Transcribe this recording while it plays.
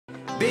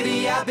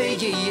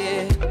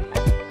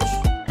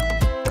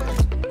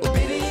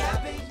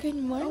Good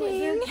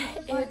morning.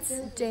 It's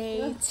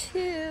day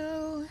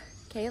 2.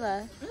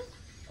 Kayla.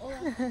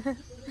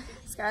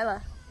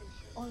 Skyla.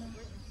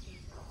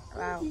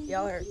 Wow,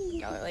 y'all are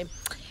lame.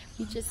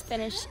 We just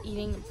finished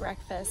eating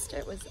breakfast.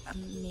 It was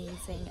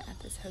amazing at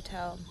this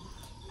hotel.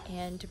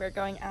 And we're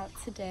going out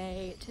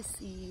today to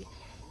see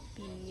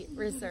the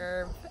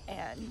reserve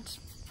and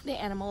the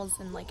animals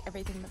and like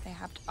everything that they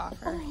have to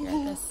offer here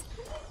at this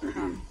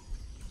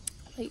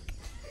like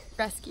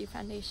rescue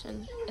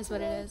foundation is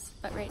what it is.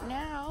 But right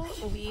now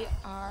we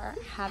are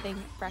having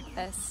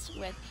breakfast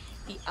with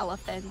the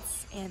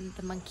elephants and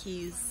the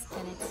monkeys,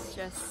 and it's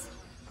just,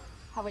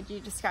 how would you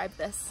describe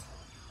this?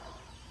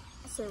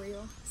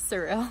 Surreal.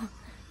 Surreal.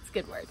 It's a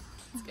good word.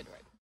 It's a good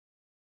word.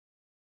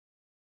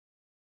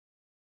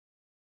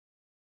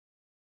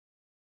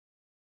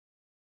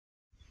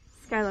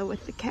 Skyla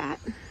with the cat.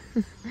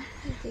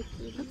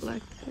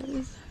 Look,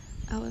 those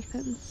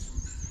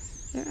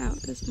elephants. They're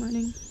out this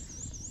morning.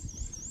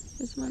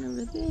 There's one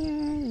over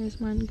there.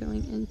 There's one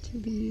going into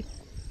the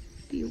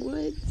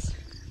woods.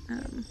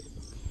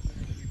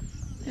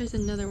 There's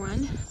another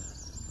one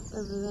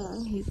over there.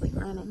 He's like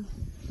running.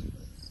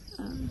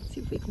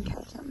 See if we can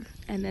catch him.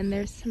 And then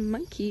there's some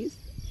monkeys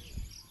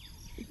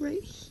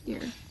right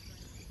here.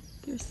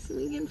 They're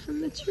swinging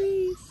from the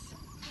trees.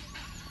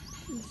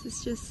 This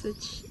is just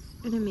such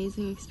an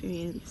amazing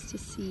experience to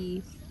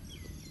see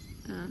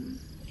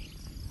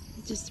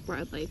just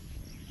wildlife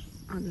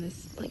on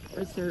this like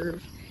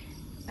reserve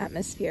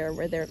atmosphere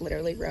where they're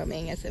literally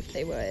roaming as if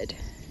they would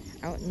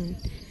out in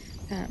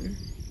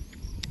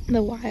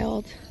the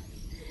wild.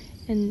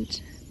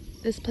 And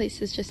this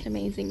place is just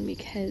amazing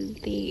because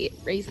they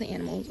raise the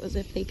animals as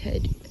if they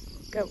could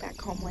go back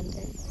home one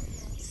day.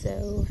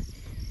 So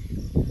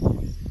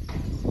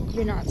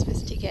you're not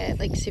supposed to get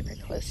like super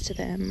close to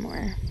them,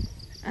 or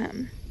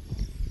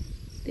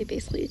they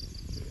basically,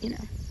 you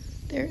know,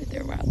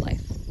 they're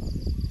wildlife,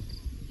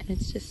 and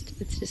it's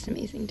just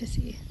amazing to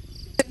see.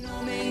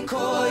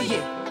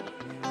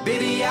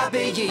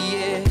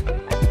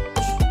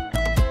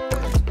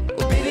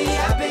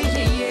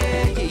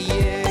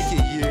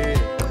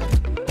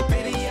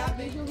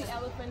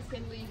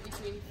 Can live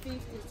between 50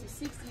 to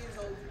 60 years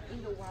old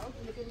in the wild,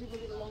 and they can live a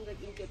little longer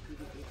in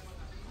captivity.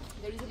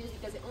 The reason is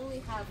because they only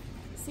have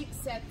 6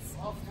 sets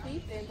of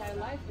teeth the entire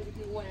life,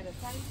 basically one at a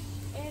time.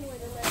 And when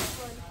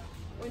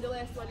the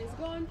last one is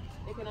gone,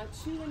 they cannot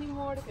chew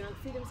anymore, they cannot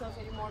feed themselves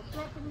anymore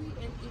properly,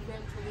 and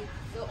eventually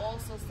they'll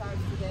also start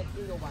to get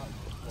in the wild.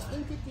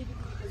 In captivity,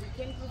 because you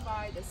can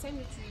provide the same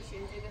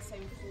nutrition and the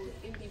same food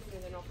in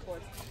different and of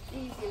course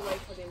easier way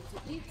for them to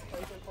eat. For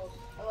example,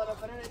 a lot of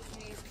banana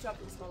trees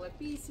chopped in smaller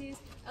pieces,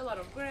 a lot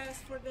of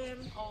grass for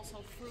them,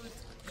 also fruit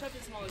chopped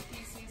in smaller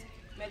pieces,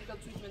 medical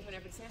treatment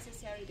whenever it's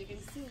necessary. They can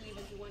still live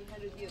until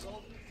 100 years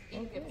old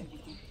in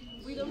captivity.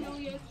 We don't know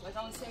yet, like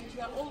I was saying, she's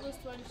our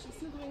oldest one, she's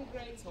still doing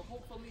great, so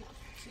hopefully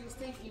she will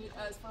stay here with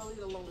us for a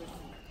little longer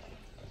time.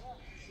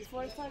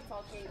 Before I start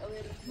talking a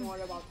little bit more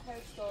about her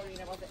story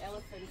and about the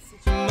elephant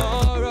situation.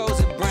 Tomorrow's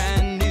a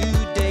brand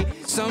new day.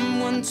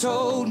 Someone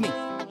told me,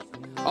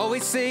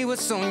 always say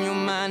what's on your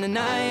mind, and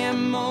I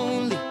am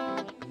only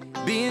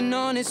being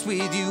honest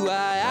with you.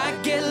 I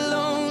get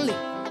lonely.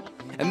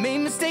 I made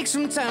mistakes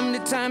from time to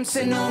time.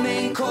 Said no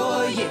man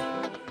call,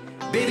 yeah.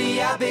 Baby,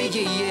 I bet,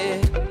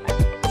 yeah.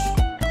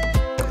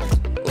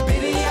 Oh,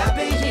 baby, I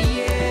bet,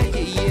 yeah.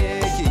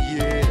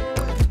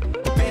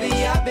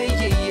 Baby, I bet,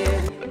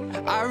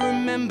 yeah. I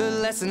remember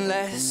less and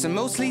less, and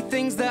mostly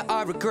things that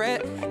I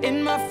regret.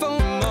 In my phone,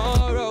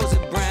 tomorrow's a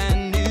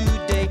brand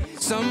new day.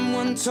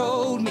 Someone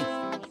told me,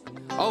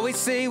 always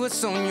say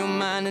what's on your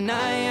mind, and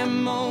I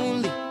am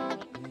only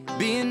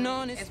being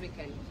honest. As we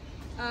can.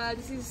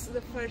 This is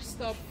the first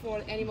stop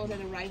for animals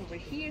that arrive over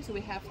here. So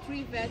we have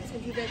 3 vets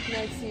and 2 vet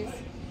nurses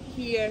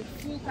here,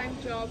 full-time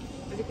job,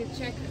 where they can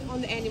check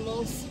on the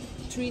animals,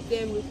 treat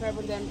them,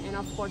 recover them, and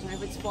of course,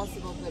 whenever it's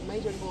possible, the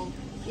major goal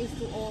is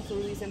to also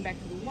release them back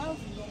to the wild.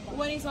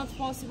 When it's not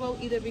possible,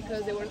 either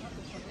because they were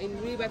in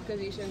really bad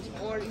conditions,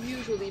 or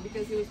usually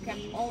because it was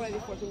kept already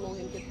for too long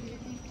in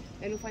captivity,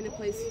 and we find a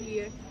place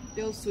here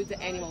they'll suit the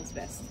animals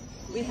best.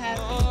 We have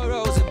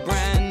tomorrow's a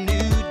brand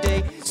new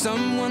day.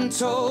 Someone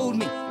told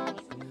me,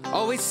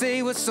 always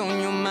say what's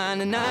on your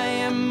mind, and I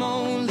am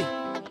only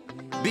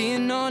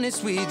being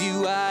honest with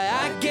you.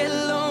 I get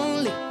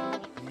lonely.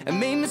 I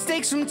made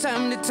mistakes from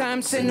time to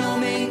time. Said no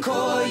man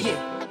call,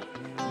 yeah.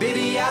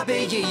 Baby, I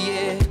bet,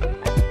 yeah.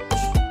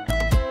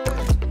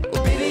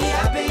 Oh, baby,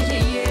 I bet,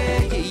 yeah.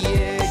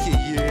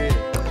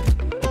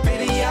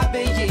 Baby, I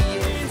bet,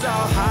 yeah.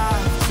 I'll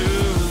have to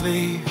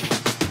leave.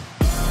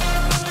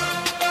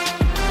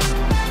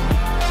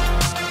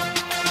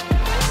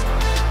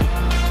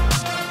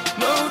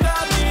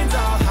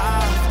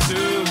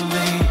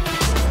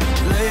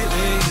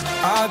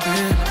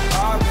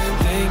 I've been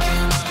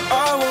thinking, I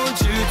want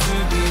you to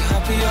be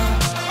happier.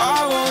 I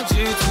want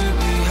you to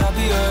be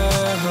happier.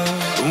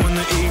 When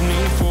the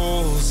evening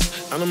falls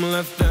and I'm I'm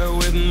left there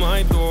with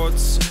my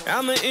thoughts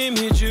and the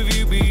image of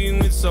you being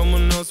with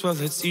someone else. Well,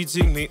 it's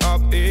eating me up.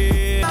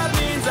 That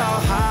means I'll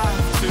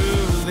have to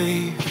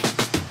leave.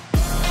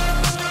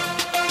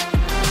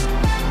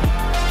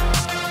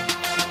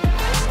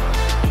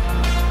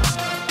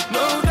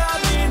 No, that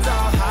means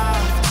I'll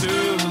have to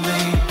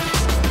leave.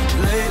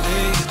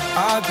 Lately,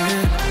 I've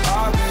been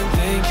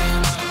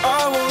thinking,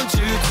 I want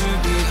you to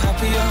be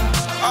happier.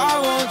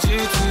 I want you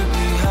to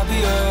be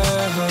happier.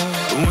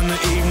 When the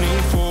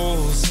evening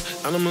falls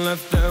and I'm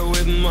left there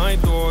with my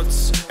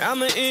thoughts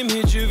and the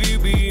image of you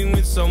being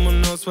with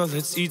someone else, well,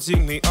 it's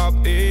eating me up.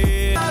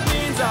 That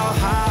means I'll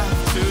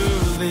have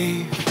to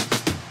leave.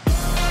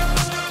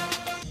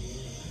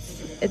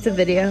 It's a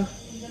video.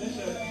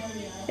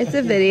 It's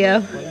a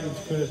video.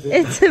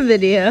 It's a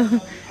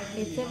video.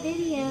 It's a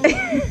video.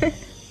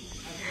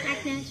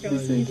 Act natural.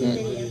 It's a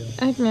video.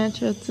 Act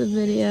natural. It's a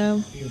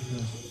video.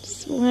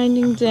 Just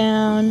winding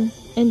down.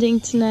 Ending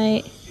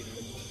tonight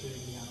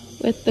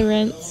with the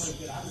rinse.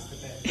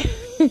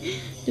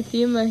 A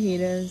few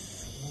mojitos.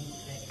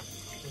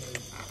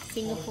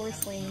 Singapore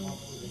sling.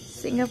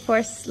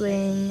 Singapore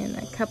sling and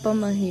a couple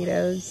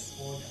mojitos.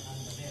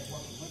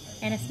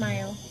 And a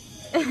smile.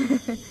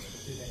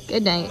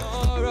 Good night.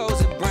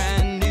 Tomorrow's a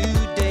brand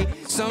new day.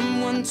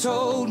 Someone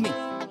told me,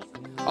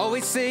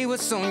 always say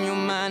what's on your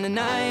mind, and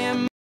I am